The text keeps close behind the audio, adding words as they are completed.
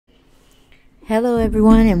Hello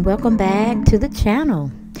everyone and welcome back to the channel.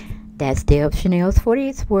 That's Deb Chanel's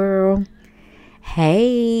 48th World.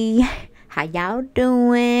 Hey, how y'all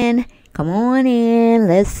doing? Come on in,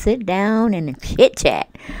 let's sit down and chit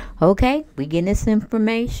chat. Okay, we getting this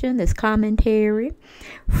information, this commentary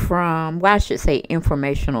from, well, I should say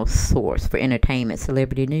informational source for entertainment,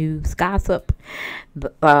 celebrity news, gossip,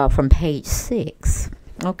 from page 6.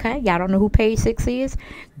 Okay, y'all don't know who page 6 is?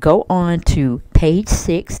 Go on to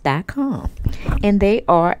page6.com, and they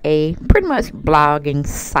are a pretty much blogging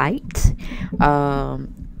site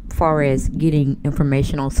far as getting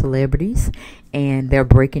information on celebrities and their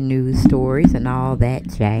breaking news stories and all that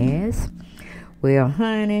jazz. Well,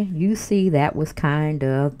 honey, you see, that was kind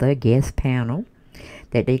of the guest panel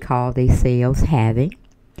that they call themselves having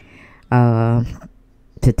to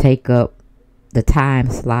take up the time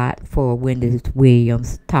slot for Wendy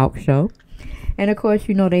Williams' talk show. And of course,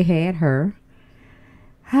 you know, they had her.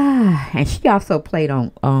 And she also played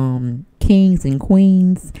on Kings and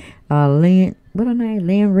Queens. Lynn, what her name?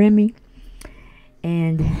 Lynn Remy.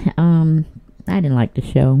 And I didn't like the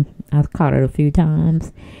show. I've caught it a few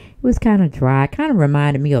times. It was kind of dry. Kind of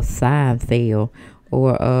reminded me of Seinfeld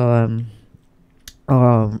or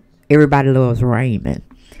Everybody Loves Raymond.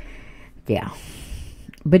 Yeah.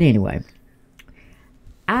 But anyway,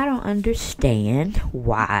 I don't understand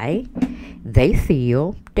why they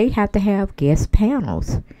feel they have to have guest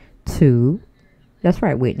panels to, that's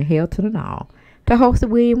right, Whitney, hell to the no, to host the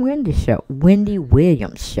Wendy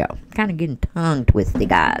Williams show. Kind of getting tongue twisted,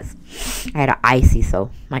 guys. I had an icy, so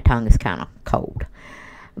my tongue is kind of cold.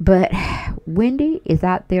 But Wendy is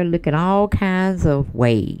out there looking all kinds of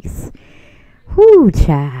ways. Whoo,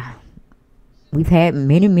 child. We've had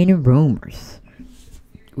many rumors.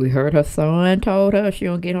 We heard her son told her she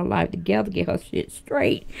don't get her life together, get her shit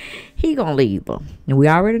straight, he gonna leave her. And we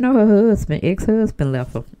already know her husband, ex-husband,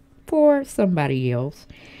 left her for somebody else.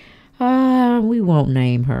 We won't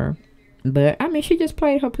name her. But, I mean, she just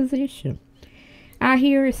played her position. Out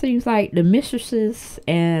here, it seems like the mistresses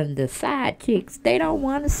and the side chicks, they don't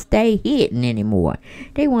want to stay hidden anymore.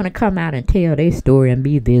 They want to come out and tell their story and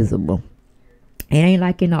be visible. It ain't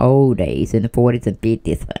like in the old days, in the 40s and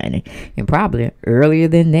 50s, honey. And probably earlier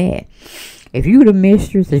than that. If you the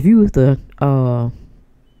mistress, if you was the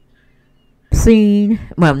seen,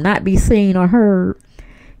 well, not be seen or heard,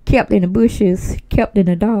 kept in the bushes, kept in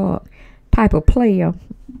the dark type of player,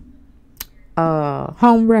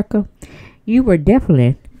 home wrecker, you were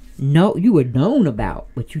definitely, you were known about,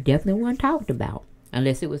 but you definitely weren't talked about.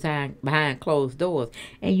 Unless it was behind closed doors.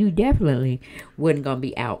 And you definitely wasn't going to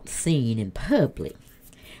be out seen in public.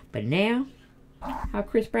 But now, how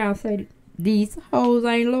Chris Brown said, these hoes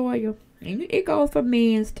ain't loyal. And it goes for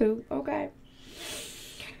men's too, okay?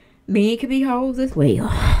 Men can be hoes as well.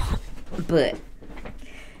 But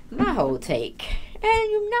my whole take, and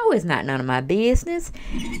you know it's not none of my business.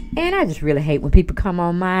 And I just really hate when people come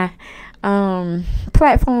on my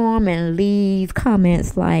platform and leave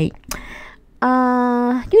comments like,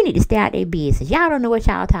 you need to stay out their business. Y'all don't know what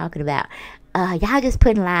y'all talking about. Y'all just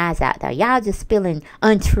putting lies out there. Y'all just spilling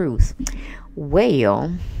untruths.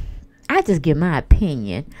 Well, I just give my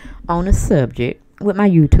opinion on the subject with my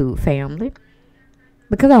YouTube family.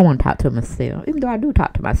 Because I want to talk to myself. Even though I do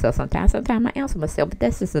talk to myself sometimes. Sometimes I answer myself. But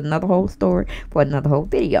that's just another whole story for another whole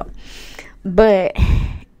video. But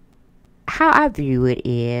how I view it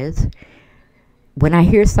is, when I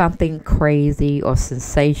hear something crazy or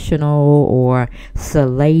sensational or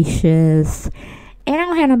salacious, and I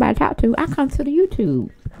don't have nobody to talk to, I come to the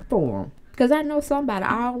YouTube forum. Because I know somebody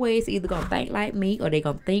always either going to think like me or they're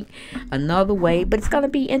going to think another way, but it's going to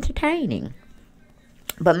be entertaining.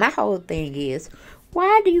 But my whole thing is,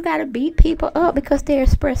 why do you got to beat people up because they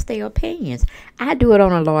express their opinions? I do it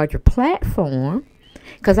on a larger platform.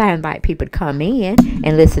 Because I invite people to come in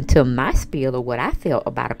and listen to my spiel of what I felt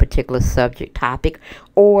about a particular subject, topic,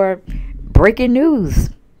 or breaking news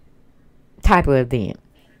type of event.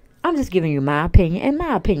 I'm just giving you my opinion, and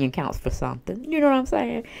my opinion counts for something. You know what I'm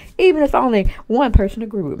saying? Even if only one person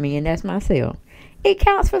agree with me, and that's myself. It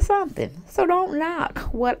counts for something. So don't knock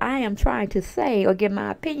what I am trying to say or give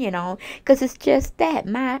my opinion on, because it's just that,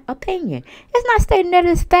 my opinion. It's not stating that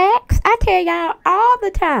it's facts. I tell y'all all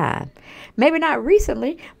the time. Maybe not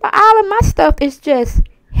recently, but all of my stuff is just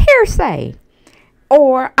hearsay.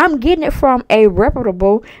 Or I'm getting it from a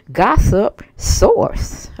reputable gossip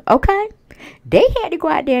source, okay? They had to go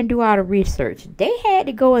out there and do all the research. They had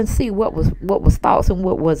to go and see what was false and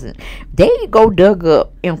what wasn't. They go dug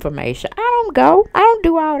up information. I don't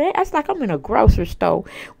do all that. It's like I'm in a grocery store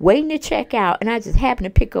waiting to check out, and I just happen to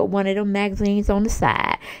pick up one of them magazines on the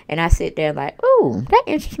side, and I sit there like, ooh, that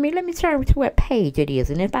interests me. Let me turn to what page it is,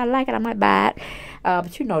 and if I like it, I might buy it.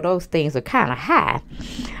 But you know, those things are kind of high.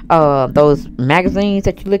 Those magazines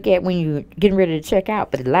that you look at when you're getting ready to check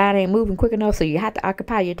out, but the line ain't moving quick enough, so you have to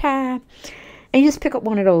occupy your time. And you just pick up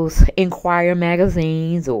one of those Inquirer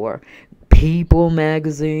magazines or People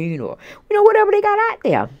magazine or, whatever they got out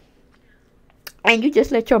there. And you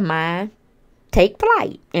just let your mind take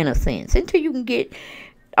flight, in a sense, until you can get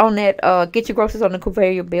on that, get your groceries on the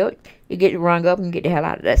conveyor belt. You get rung up and get the hell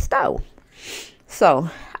out of that store. So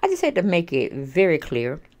I just had to make it very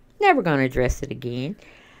clear. Never going to address it again.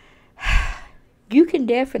 You can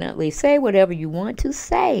definitely say whatever you want to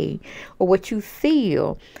say or what you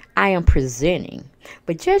feel I am presenting.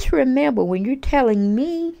 But just remember, when you're telling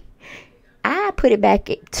me, I put it back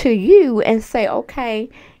to you and say, okay,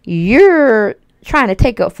 you're trying to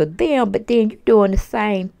take up for them, but then you're doing the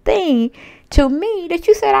same thing to me that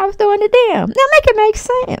you said I was doing to them. Now make it make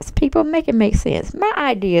sense, people. Make it make sense. My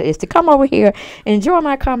idea is to come over here, enjoy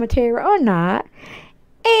my commentary or not,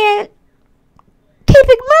 and keep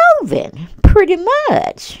it moving, pretty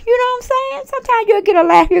much. You know what I'm saying? Sometimes you'll get a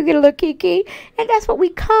laugh, you'll get a little kiki, and that's what we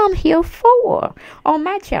come here for on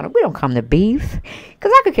my channel. We don't come to beef,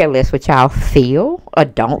 because I could care less what y'all feel or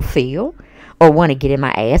don't feel or want to get in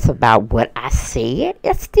my ass about what I said.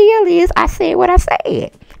 It still is, I said what I said. And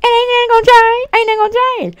ain't nothing gonna change. Ain't nothing gonna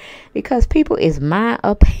change. Because people is my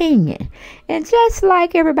opinion. And just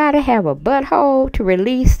like everybody have a butthole to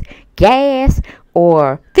release gas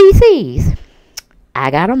or feces, I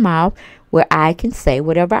got a mouth where I can say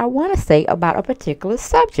whatever I want to say about a particular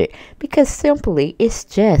subject, because simply it's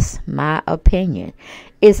just my opinion.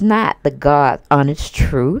 It's not the God's honest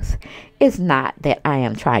truth. It's not that I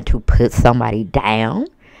am trying to put somebody down.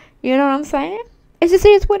 You know what I'm saying? It just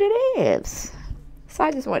is what it is. So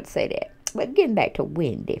I just want to say that. But getting back to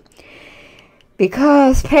Wendy,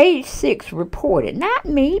 because page 6 reported, not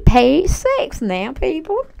me, page 6 now,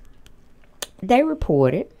 people, they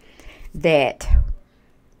reported that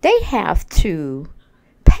they have to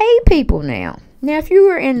pay people now. Now, if you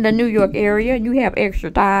are in the New York area and you have extra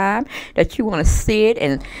time that you want to sit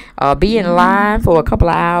and be in line for a couple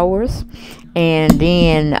of hours and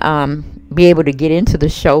then be able to get into the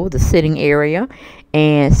show, the sitting area,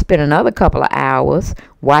 and spend another couple of hours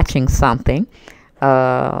watching something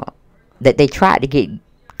that they tried to get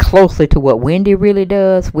closely to what Wendy really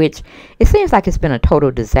does, which it seems like it's been a total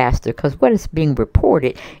disaster, because what is being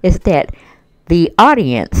reported is that the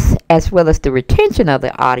audience, as well as the retention of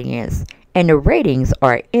the audience and the ratings,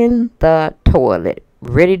 are in the toilet,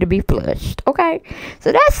 ready to be flushed. Okay,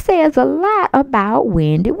 so that says a lot about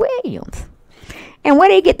Wendy Williams. And where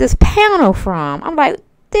they get this panel from, I'm like,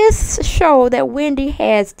 this show that Wendy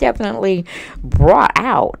has definitely brought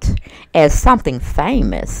out as something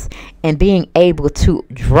famous, and being able to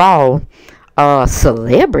draw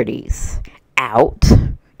celebrities out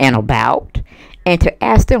and about, and to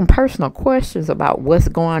ask them personal questions about what's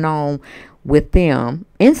going on with them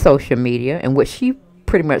in social media, and what she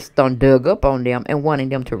pretty much dug up on them and wanting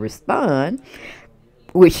them to respond,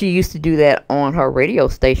 which she used to do that on her radio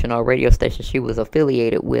station, or radio station she was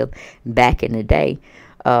affiliated with back in the day,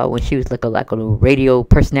 when she was like a little radio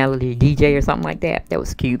personality DJ or something like that. That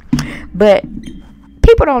was cute. But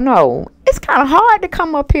people don't know, it's kind of hard to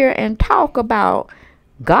come up here and talk about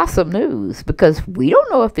gossip news, because we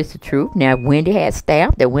don't know if it's the truth. Now, Wendy had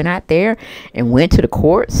staff that went out there and went to the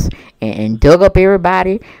courts and dug up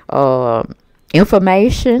everybody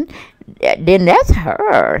information, then that's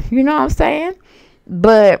her. You know what I'm saying?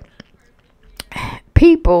 But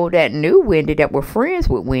people that knew Wendy, that were friends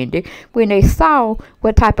with Wendy, when they saw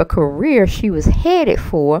what type of career she was headed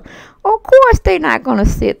for, of course they're not going to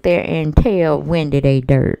sit there and tell Wendy they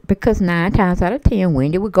dirt, because 9 times out of 10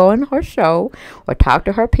 Wendy would go on her show or talk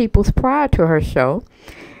to her peoples prior to her show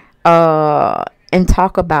and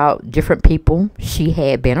talk about different people she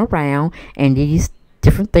had been around, and these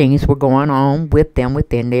different things were going on with them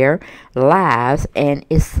within their lives, and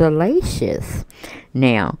it's salacious.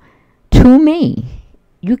 Now, to me,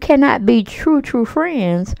 you cannot be true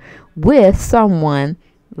friends with someone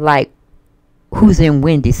like who's in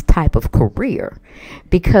Wendy's type of career,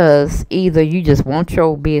 because either you just want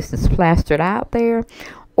your business plastered out there,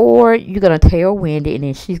 or you're going to tell Wendy and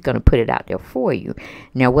then she's going to put it out there for you.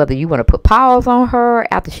 Now, whether you want to put pause on her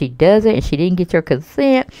after she does it and she didn't get your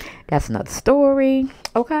consent, that's another story,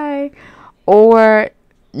 okay? Or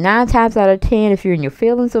 9 times out of 10, if you're in your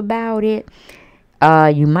feelings about it,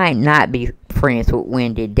 you might not be friends with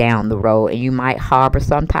Wendy down the road, and you might harbor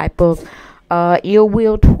some type of ill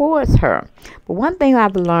will towards her. But one thing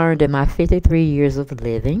I've learned in my 53 years of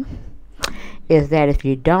living is that if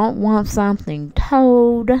you don't want something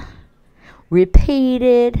told,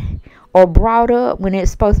 repeated, or brought up when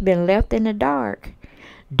it's supposed to be left in the dark,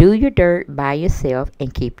 do your dirt by yourself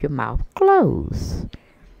and keep your mouth closed.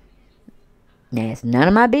 Now, it's none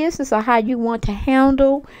of my business or how you want to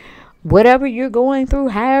handle whatever you're going through,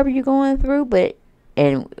 however you're going through,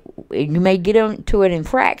 and you may get into an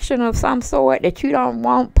infraction of some sort that you don't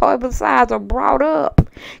want publicized or brought up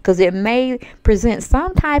because it may present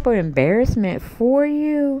some type of embarrassment for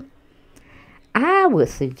you. I would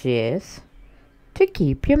suggest to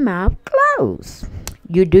keep your mouth closed.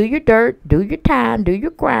 You do your dirt, do your time, do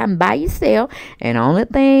your crime by yourself, and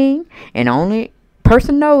only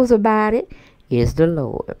person knows about it is the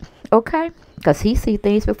Lord. Okay? Because he see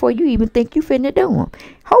things before you even think you finna do them.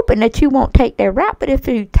 Hoping that you won't take that route. But if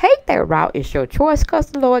you take that route, it's your choice because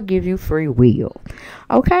the Lord gives you free will.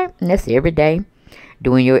 Okay? And that's every day.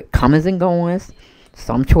 Doing your comings and goings.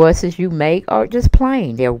 Some choices you make are just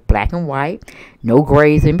plain. They're black and white. No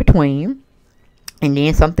grays in between. And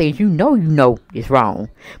then some things you know is wrong.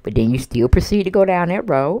 But then you still proceed to go down that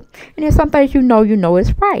road. And then some things you know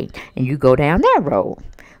is right. And you go down that road.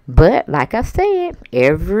 But like I said,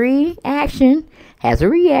 every action has a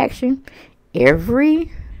reaction.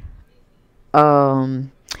 Every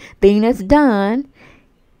thing that's done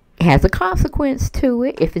has a consequence to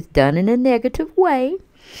it if it's done in a negative way.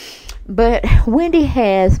 But Wendy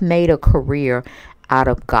has made a career out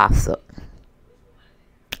of gossip.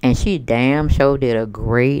 And she damn sure did a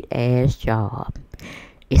great ass job.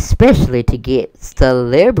 Especially to get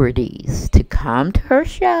celebrities to come to her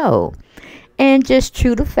show and just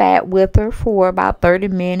chew the fat with her for about 30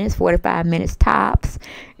 minutes, 45 minutes tops.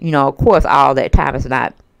 You know, of course, all that time is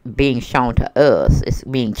not being shown to us. It's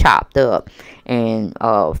being chopped up and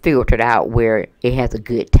filtered out where it has a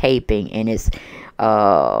good taping and it's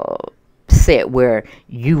set where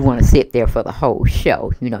you want to sit there for the whole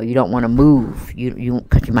show. You know, you don't want to move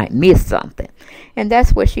because you might miss something. And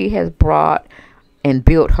that's what she has brought and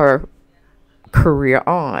built her career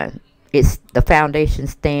on. The foundation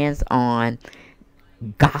stands on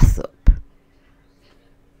gossip,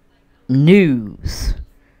 news,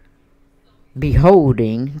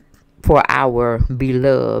 beholding for our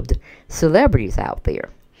beloved celebrities out there.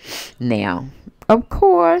 Now, of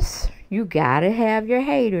course, you gotta have your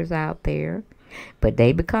haters out there, but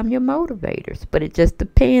they become your motivators. But it just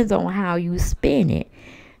depends on how you spin it,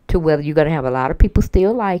 to whether you're gonna have a lot of people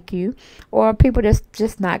still like you, or people that's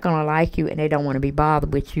just not gonna like you and they don't want to be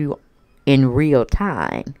bothered with you in real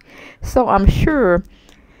time. So I'm sure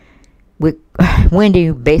with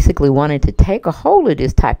Wendy basically wanted to take a hold of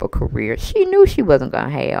this type of career, she knew she wasn't going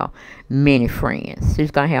to have many friends.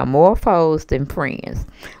 She's going to have more foes than friends.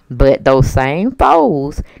 But those same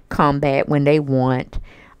foes come back when they want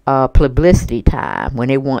publicity time, when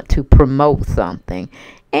they want to promote something.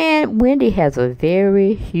 And Wendy has a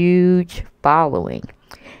very huge following.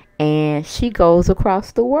 And she goes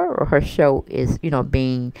across the world. Her show is,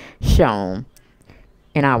 being shown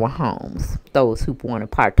in our homes. Those who want to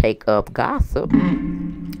partake of gossip.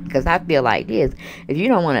 Because I feel like this. If you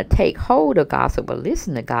don't want to take hold of gossip or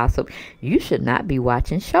listen to gossip, you should not be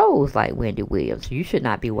watching shows like Wendy Williams. You should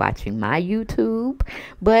not be watching my YouTube.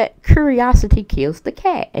 But curiosity kills the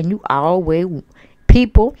cat. And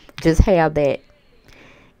people just have that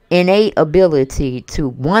innate ability to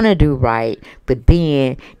want to do right, but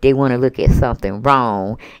then they want to look at something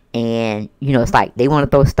wrong, and it's like they want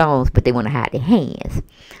to throw stones, but they want to hide their hands.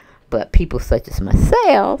 But people such as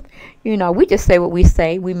myself, we just say what we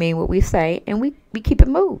say, we mean what we say, and we keep it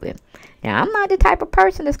moving. Now, I'm not the type of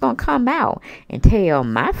person that's going to come out and tell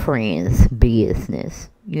my friends business,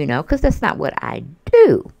 because that's not what I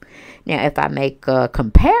do. Now, if I make a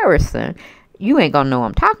comparison, you ain't gonna know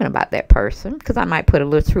I'm talking about that person, because I might put a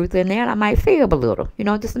little truth in there and I might fib a little,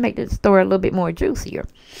 just to make the story a little bit more juicier.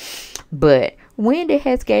 But Wendy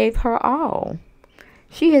has gave her all.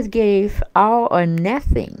 She has gave all or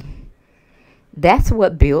nothing. That's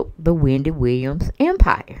what built the Wendy Williams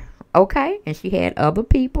empire. Okay? And she had other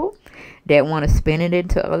people that want to spin it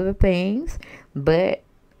into other things. But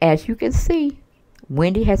as you can see,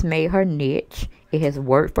 Wendy has made her niche. It has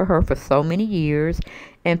worked for her for so many years,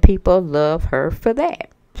 and people love her for that.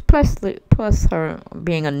 Plus her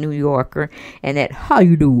being a New Yorker and that how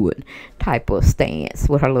you doing type of stance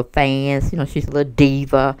with her little fans. She's a little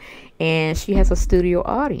diva, and she has a studio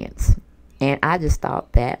audience. And I just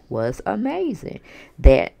thought that was amazing.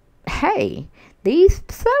 That, hey, these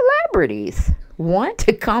celebrities want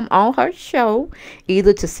to come on her show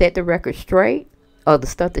either to set the record straight or the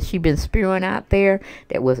stuff that she been spewing out there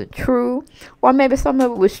that wasn't true, or maybe some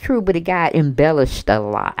of it was true but it got embellished a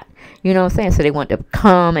lot. You know what I'm saying? So they want to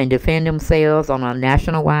come and defend themselves on a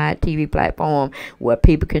national-wide TV platform where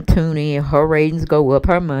people can tune in. Her ratings go up,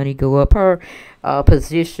 her money go up, her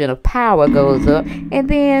position of power goes up. And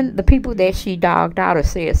then the people that she dogged out or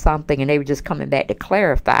said something and they were just coming back to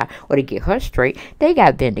clarify or to get her straight, they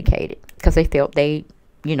got vindicated because they felt they,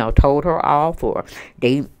 you know, told her off, or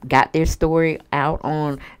they got their story out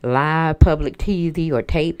on live public TV or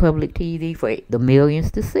tape public TV for the millions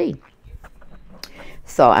to see.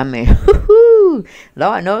 So, I mean,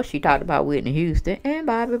 Lord knows she talked about Whitney Houston and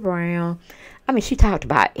Bobby Brown. I mean, she talked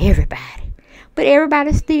about everybody. But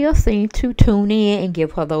everybody still seemed to tune in and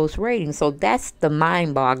give her those ratings. So, that's the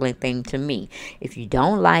mind-boggling thing to me. If you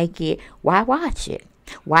don't like it, why watch it?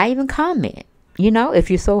 Why even comment? You know, if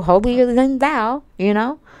you're so holier than thou, you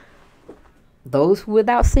know. Those who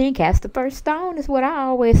without sin cast the first stone is what I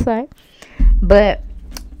always say. But...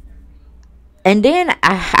 and then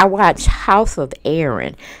I watched House of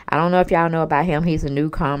Aaron. I don't know if y'all know about him. He's a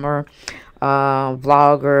newcomer,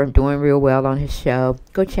 vlogger, doing real well on his show.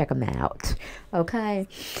 Go check him out, okay?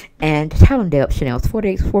 And tell him that Chanel's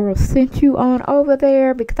 48 World sent you on over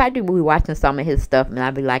there, because I do be watching some of his stuff, and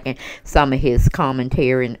I be liking some of his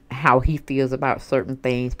commentary and how he feels about certain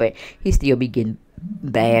things. But he still be getting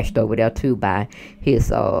bashed over there too by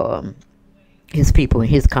his people and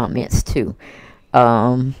his comments too.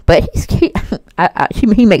 But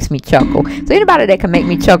he makes me chuckle. So anybody that can make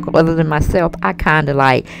me chuckle other than myself, I kind of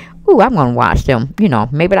like, ooh, I'm going to watch them. You know,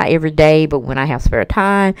 maybe not every day, but when I have spare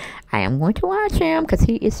time, I am going to watch him because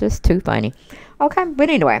he is just too funny. Okay, but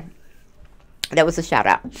anyway, that was a shout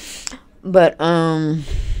out. But,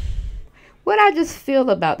 what I just feel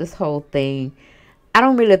about this whole thing, I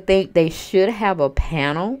don't really think they should have a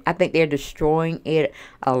panel. I think they're destroying it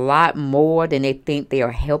a lot more than they think they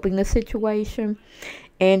are helping the situation.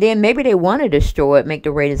 And then maybe they want to destroy it, make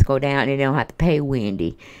the ratings go down, and they don't have to pay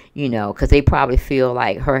Wendy, you know, because they probably feel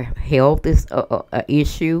like her health is a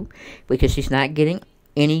issue because she's not getting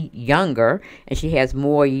any younger and she has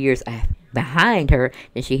more years behind her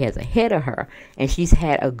than she has ahead of her, and she's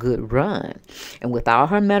had a good run. And with all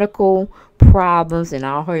her medical problems and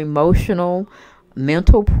all her emotional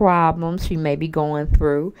mental problems she may be going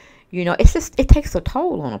through, you know, it's just, it takes a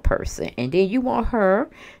toll on a person. And then you want her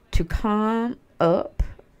to come up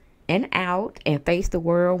and out and face the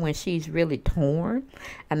world when she's really torn.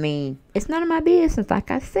 I mean, it's none of my business,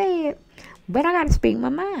 like I said, but I gotta speak my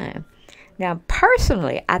mind. Now,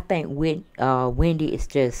 personally, I think Wendy is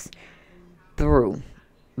just through,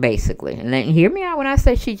 basically. And then hear me out when I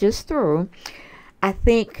say she's just through. I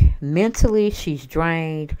think mentally she's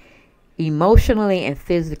drained. Emotionally and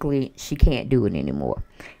physically, she can't do it anymore.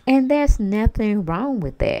 And there's nothing wrong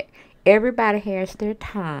with that. Everybody has their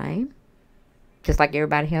time. Just like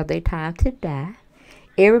everybody has their time to die.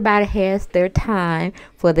 Everybody has their time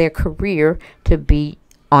for their career to be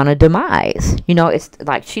on a demise. You know, it's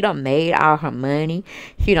like she done made all her money.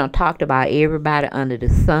 She done talked about everybody under the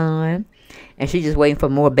sun. And she's just waiting for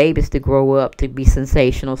more babies to grow up to be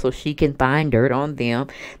sensational so she can find dirt on them.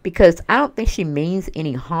 Because I don't think she means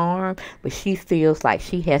any harm, but she feels like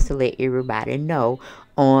she has to let everybody know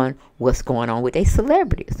on what's going on with their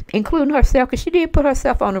celebrities, including herself, because she did put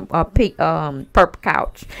herself on a purple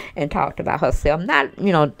couch and talked about herself. Not,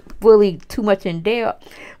 you know, fully too much in depth,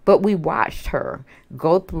 but we watched her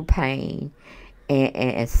go through pain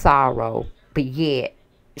and sorrow, but yet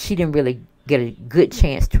she didn't really get a good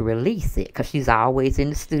chance to release it because she's always in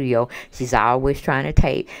the studio. She's always trying to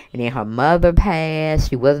tape. And then her mother passed.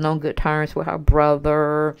 She wasn't on good terms with her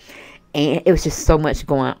brother. And it was just so much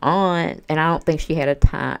going on. And I don't think she had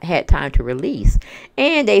time to release.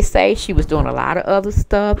 And they say she was doing a lot of other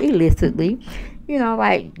stuff illicitly. You know,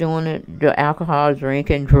 like doing the alcohol,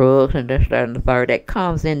 drinking, drugs, and this, that, and the third. That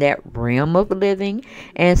comes in that realm of living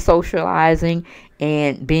and socializing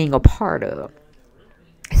and being a part of.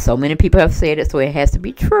 So many people have said it, so it has to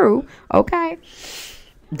be true, okay?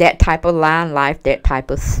 That type of line life, that type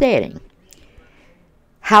of setting.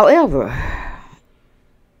 However,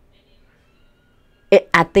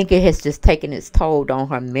 I think it has just taken its toll on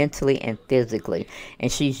her mentally and physically. And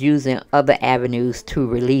she's using other avenues to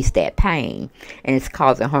release that pain. And it's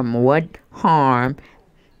causing her more harm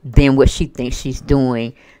than what she thinks she's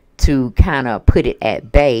doing to kind of put it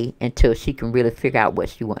at bay until she can really figure out what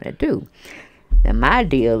she want to do. Now, my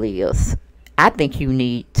deal is, I think you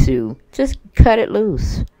need to just cut it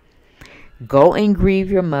loose. Go and grieve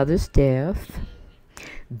your mother's death.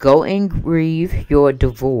 Go and grieve your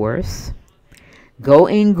divorce. Go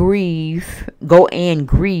and grieve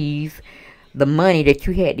the money that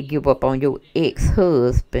you had to give up on your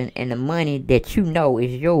ex-husband, and the money that you know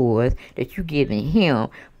is yours, that you giving him,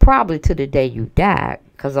 probably to the day you die,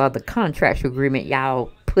 because of the contractual agreement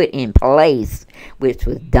y'all put in place, which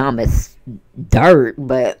was dumb as dirt.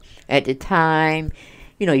 But at the time,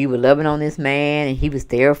 you know, you were loving on this man, and he was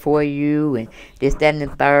there for you, and this, that, and the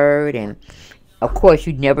third. And of course,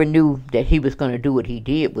 you never knew that he was going to do what he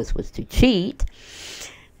did, was to cheat.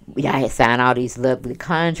 Y'all had signed all these lovely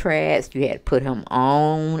contracts. You had put him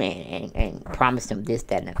on and promised him this,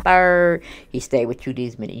 that, and the third. He stayed with you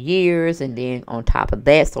these many years, and then on top of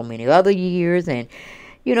that, so many other years. And,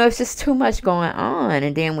 you know, it's just too much going on.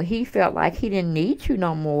 And then when he felt like he didn't need you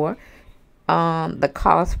no more, the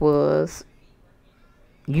cost was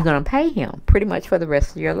you're going to pay him pretty much for the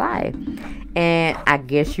rest of your life. And I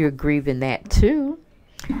guess you're grieving that too.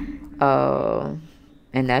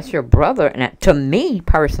 And that's your brother. And to me,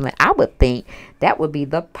 personally, I would think that would be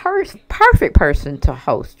the perfect person to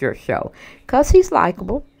host your show. Because he's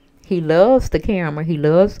likable. He loves the camera.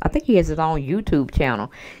 I think he has his own YouTube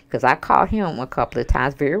channel. Because I caught him a couple of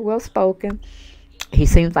times. Very well spoken. He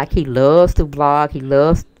seems like he loves to vlog. He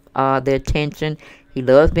loves the attention. He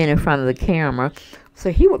loves being in front of the camera.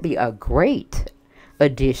 So he would be a great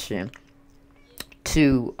addition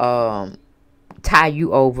to tie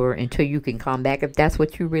you over until you can come back, if that's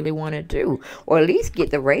what you really want to do, or at least get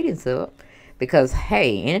the ratings up. Because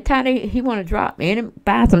hey, anytime he want to drop and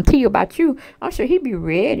buy some tea about you, I'm sure he'd be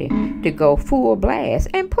ready to go full blast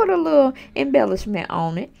and put a little embellishment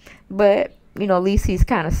on it. But you know, at least he's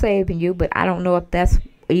kind of saving you. But I don't know if that's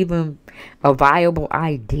even a viable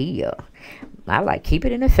idea. I like, keep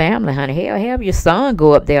it in the family, honey. Hell, have your son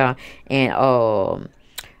go up there and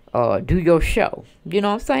do your show. You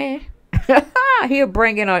know what I'm saying? He'll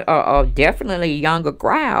bring in a definitely younger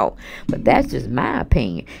crowd, but that's just my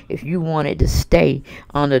opinion. If you wanted to stay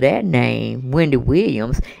under that name, Wendy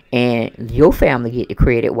Williams, and your family get the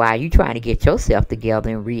credit while you trying to get yourself together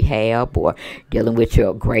in rehab or dealing with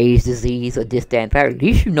your Graves' disease or this, that, and third, at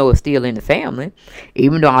least you know it's still in the family.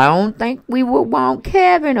 Even though I don't think we would want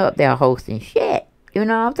Kevin up there hosting shit. You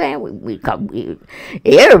know what I'm saying?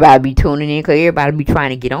 Everybody be tuning in because everybody be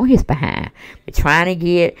trying to get on his behind. But trying to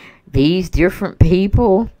get these different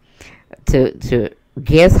people to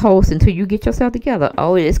guest host until you get yourself together.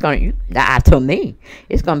 Oh, it's going to me,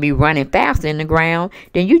 it's going to be running faster in the ground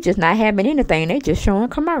than you just not having anything. They just showing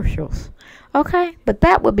commercials. Okay? But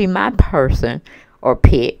that would be my person or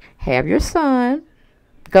pick. Have your son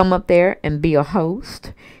come up there and be a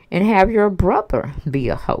host, and have your brother be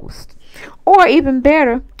a host. Or even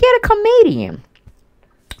better, get a comedian,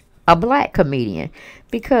 a black comedian,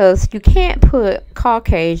 because you can't put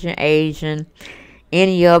Caucasian, Asian,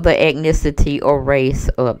 any other ethnicity or race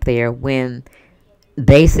up there when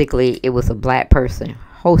basically it was a black person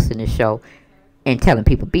hosting the show and telling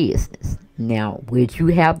people business. Now, would you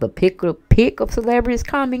have the pick of celebrities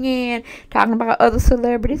coming in talking about other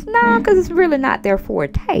celebrities? No, because it's really not their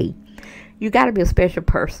forte. You got to be a special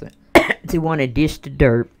person to want to dish the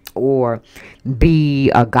dirt or be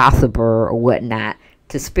a gossiper or whatnot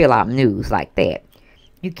to spill out news like that.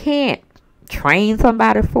 You can't train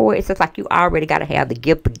somebody for it. It's just like you already got to have the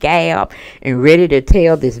gift of gab and ready to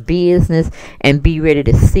tell this business and be ready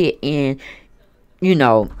to sit in, you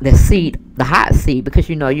know, the hot seat, because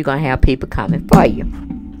you know you're going to have people coming for you.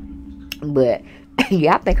 But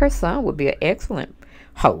yeah, I think her son would be an excellent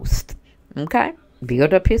host. Okay?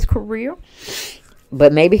 Build up his career.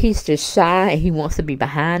 But maybe he's just shy and he wants to be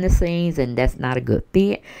behind the scenes, and that's not a good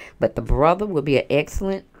fit. But the brother would be an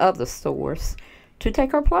excellent other source to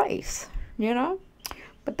take her place, you know.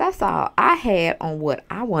 But that's all I had on what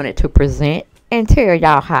I wanted to present and tell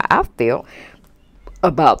y'all how I felt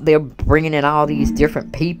about their bringing in all these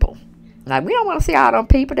different people. Like, we don't want to see all them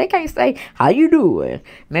people. They can't say, how you doing?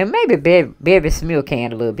 Man, maybe Beverly Smith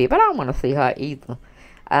can a little bit, but I don't want to see her either.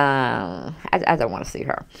 I don't want to see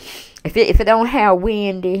her. If it don't have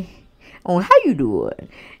Wendy on how you doing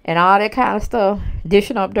and all that kind of stuff,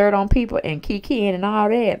 dishing up dirt on people and kikiing and all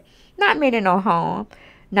that, not meaning no harm,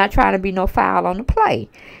 not trying to be no foul on the play,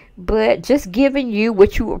 but just giving you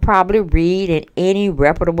what you would probably read in any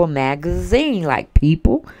reputable magazine like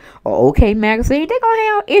People or OK Magazine. They're gonna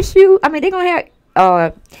have they're gonna have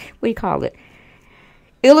what do you call it,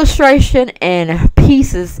 illustration and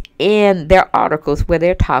pieces in their articles where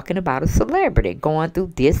they're talking about a celebrity going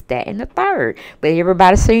through this, that, and the third. But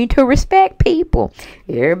everybody seemed to respect People.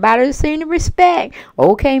 Everybody seemed to respect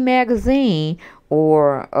OK Magazine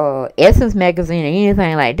or Essence magazine or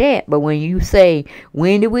anything like that. But when you say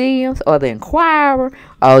Wendy Williams or the Inquirer,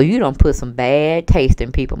 oh, you don't put some bad taste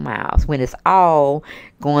in people's mouths when it's all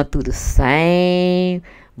going through the same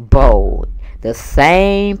bowl, the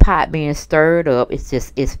same pot being stirred up.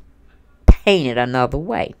 It's painted another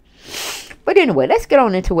way. But anyway, let's get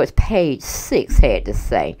on into what page 6 had to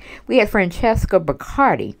say. We had Francesca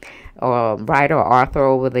Baccardi, writer or author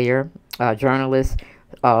over there, journalist,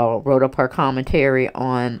 wrote up her commentary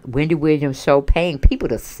on Wendy Williams' show paying people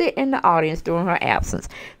to sit in the audience during her absence.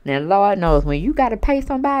 Now, Lord knows, when you got to pay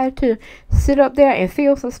somebody to sit up there and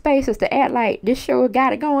fill some spaces to act like this show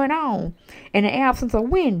got it going on in the absence of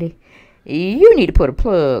Wendy, you need to put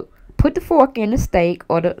the fork in the steak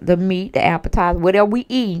or the meat, the appetizer, whatever we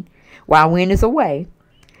eat while Wendy's away.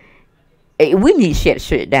 We need to shut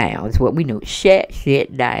shit down. Is what we need. Shut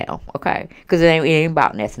shit down. Okay? Because it ain't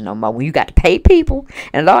about nothing no more. When you got to pay people.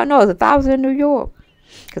 And Lord knows, if I was in New York,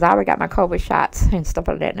 because I already got my COVID shots and stuff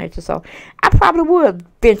of that nature, so I probably would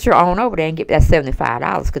venture on over there and get that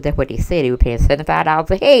 $75. Because that's what they said. They were paying $75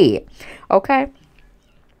 a head. Okay?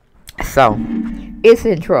 So, it's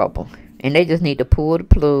in trouble. And they just need to pull the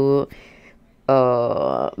plug.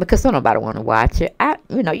 Because don't nobody want to watch it.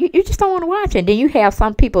 You just don't want to watch it. And then you have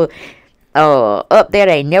some people up there,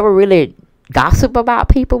 they never really gossip about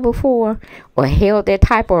people before or held that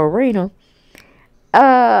type of arena.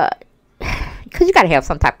 Because you got to have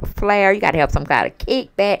some type of flair. You got to have some kind of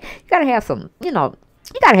kickback. You got to have some, you got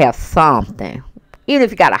to have something. Even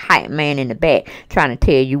if you got a hype man in the back trying to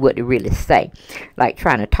tell you what to really say. Like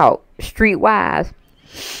trying to talk streetwise.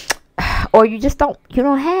 Or you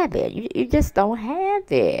don't have it. You just don't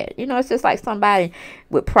have it. It's just like somebody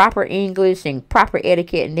with proper English and proper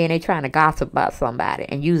etiquette, and then they trying to gossip about somebody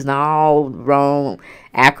and using all wrong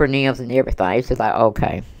acronyms and everything. It's just like,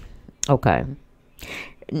 okay.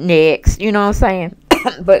 Next, you know what I'm saying?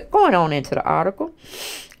 But going on into the article,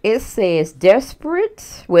 it says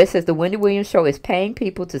desperate, where it says the Wendy Williams show is paying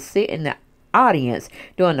people to sit in the audience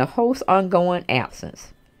during the host's ongoing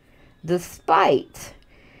absence. Despite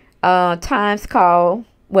desperate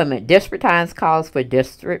times calls for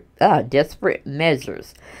desperate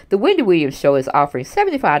measures. The Wendy Williams show is offering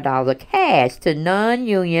 $75 cash to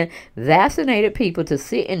non-union vaccinated people to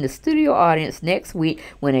sit in the studio audience next week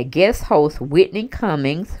when a guest host, Whitney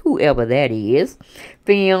Cummings, whoever that is,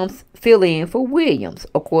 fill in for Williams,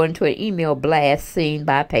 according to an email blast seen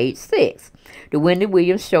by page 6. The Wendy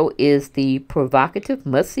Williams show is the provocative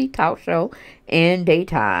must-see talk show in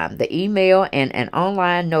daytime. The email and an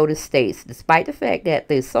online notice states, despite the fact that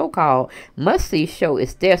the so-called must-see show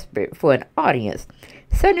is desperate for an audience,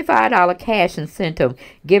 $75 cash incentive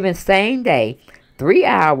given same day, 3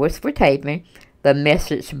 hours for taping, the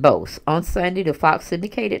message boasts. On Sunday, the Fox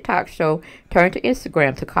syndicated talk show turned to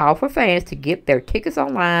Instagram to call for fans to get their tickets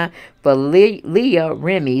online for Leah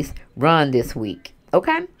Remy's run this week.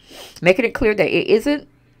 Okay? Making it clear that it isn't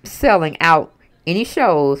selling out any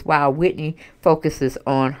shows while Whitney focuses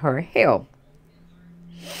on her health.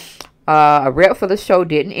 A rep for the show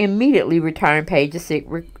didn't immediately return pages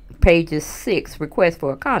 6 request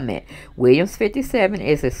for a comment. Williams, 57,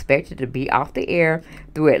 is expected to be off the air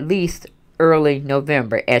through at least early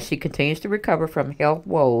November as she continues to recover from health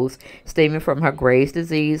woes stemming from her Graves'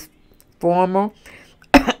 disease. Former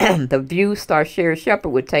The View star Sherry Shepherd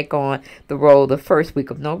would take on the role the first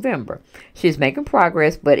week of November. She's making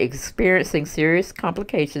progress but experiencing serious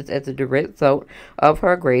complications as a direct result of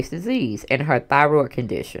her Graves' disease and her thyroid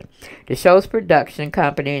condition. The show's production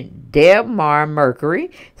company,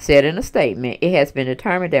 Debmar-Mercury, said in a statement, it has been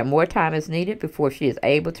determined that more time is needed before she is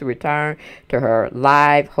able to return to her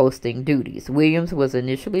live hosting duties. Williams was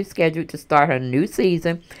initially scheduled to start her new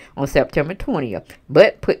season on September 20th,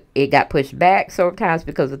 but it got pushed back several times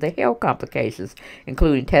because of the health complications,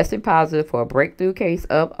 including testing positive for a breakthrough case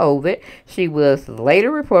of COVID. She was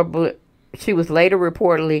later reportedly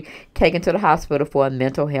taken to the hospital for a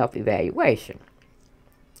mental health evaluation.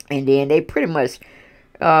 And then they pretty much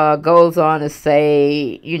goes on to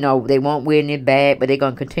say, they won't win it back, but they're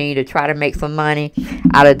going to continue to try to make some money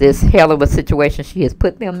out of this hell of a situation she has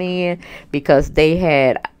put them in, because they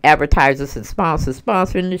had advertisers and sponsors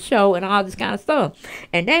sponsoring the show and all this kind of stuff.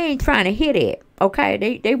 And they ain't trying to hit it.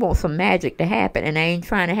 Okay, they want some magic to happen, and they ain't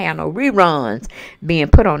trying to have no reruns being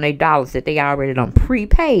put on their dollars that they already done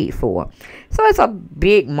prepaid for. So it's a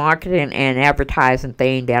big marketing and advertising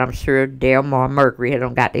thing that I'm sure Debmar-Mercury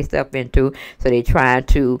had got their stuff into. So they trying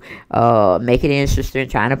to make it interesting,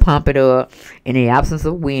 trying to pump it up in the absence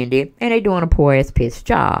of Wendy, and they doing a poor ass piss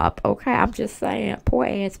job. Okay, I'm just saying, poor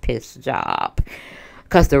ass piss job.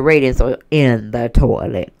 because the ratings are in the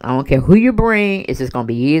toilet. I don't care who you bring. It's just going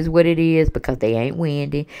to be is what it is, because they ain't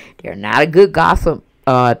Wendy. They're not a good gossip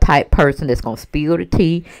type person that's going to spill the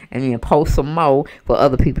tea and then post some more for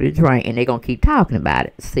other people to drink. And they're going to keep talking about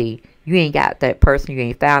it. See, you ain't got that person. You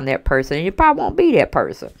ain't found that person. And you probably won't be that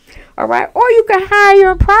person. All right. Or you can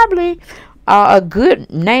hire probably a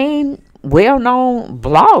good name, well-known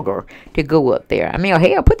blogger to go up there. I mean,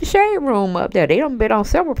 hell, put the Shade Room up there. They done been on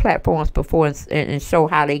several platforms before and show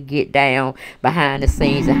how they get down behind the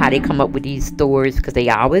scenes and how they come up with these stories, because they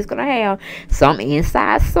always gonna have some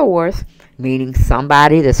inside source, meaning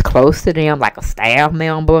somebody that's close to them, like a staff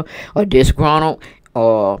member or disgruntled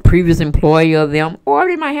or previous employee of them, or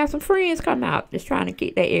they might have some friends come out just trying to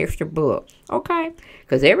get that extra buck. Okay,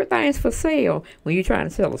 because everything's for sale when you're trying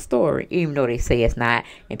to sell a story, even though they say it's not,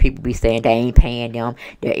 and people be saying they ain't paying them,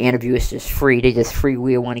 their interview is just free, they just free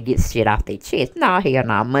will want to get shit off their chest. No, hell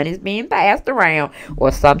no, money's being passed around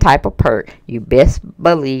or some type of perk. You best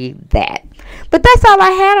believe that. But that's all I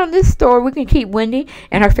had on this story. We can keep Wendy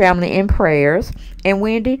and her family in prayers. And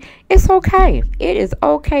Wendy, it's okay. It is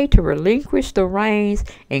okay to relinquish the reins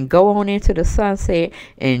and go on into the sunset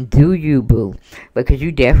and do you, boo, because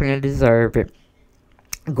you definitely deserve it.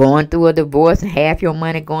 Going through a divorce and half your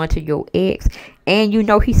money going to your ex, and you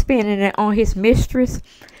know he's spending it on his mistress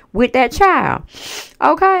with that child.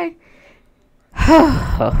 Okay.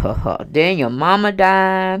 Then your mama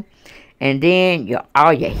died, and then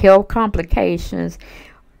all your health complications.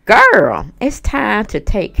 Girl, it's time to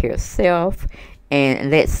take care of self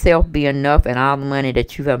and let self be enough, and all the money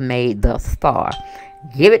that you have made thus far,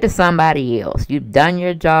 give it to somebody else. You've done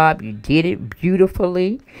your job. You did it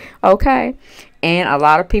beautifully. Okay. And a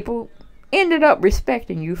lot of people ended up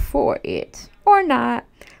respecting you for it. Or not.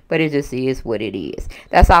 But it just is what it is.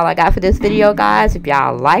 That's all I got for this video, guys. If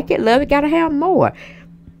y'all like it, love it, gotta have more.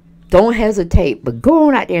 Don't hesitate. But go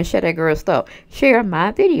on out there and share that girl stuff. Share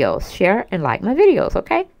my videos. Share and like my videos.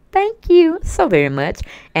 Okay? Thank you so very much.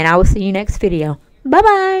 And I will see you next video.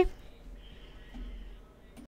 Bye-bye.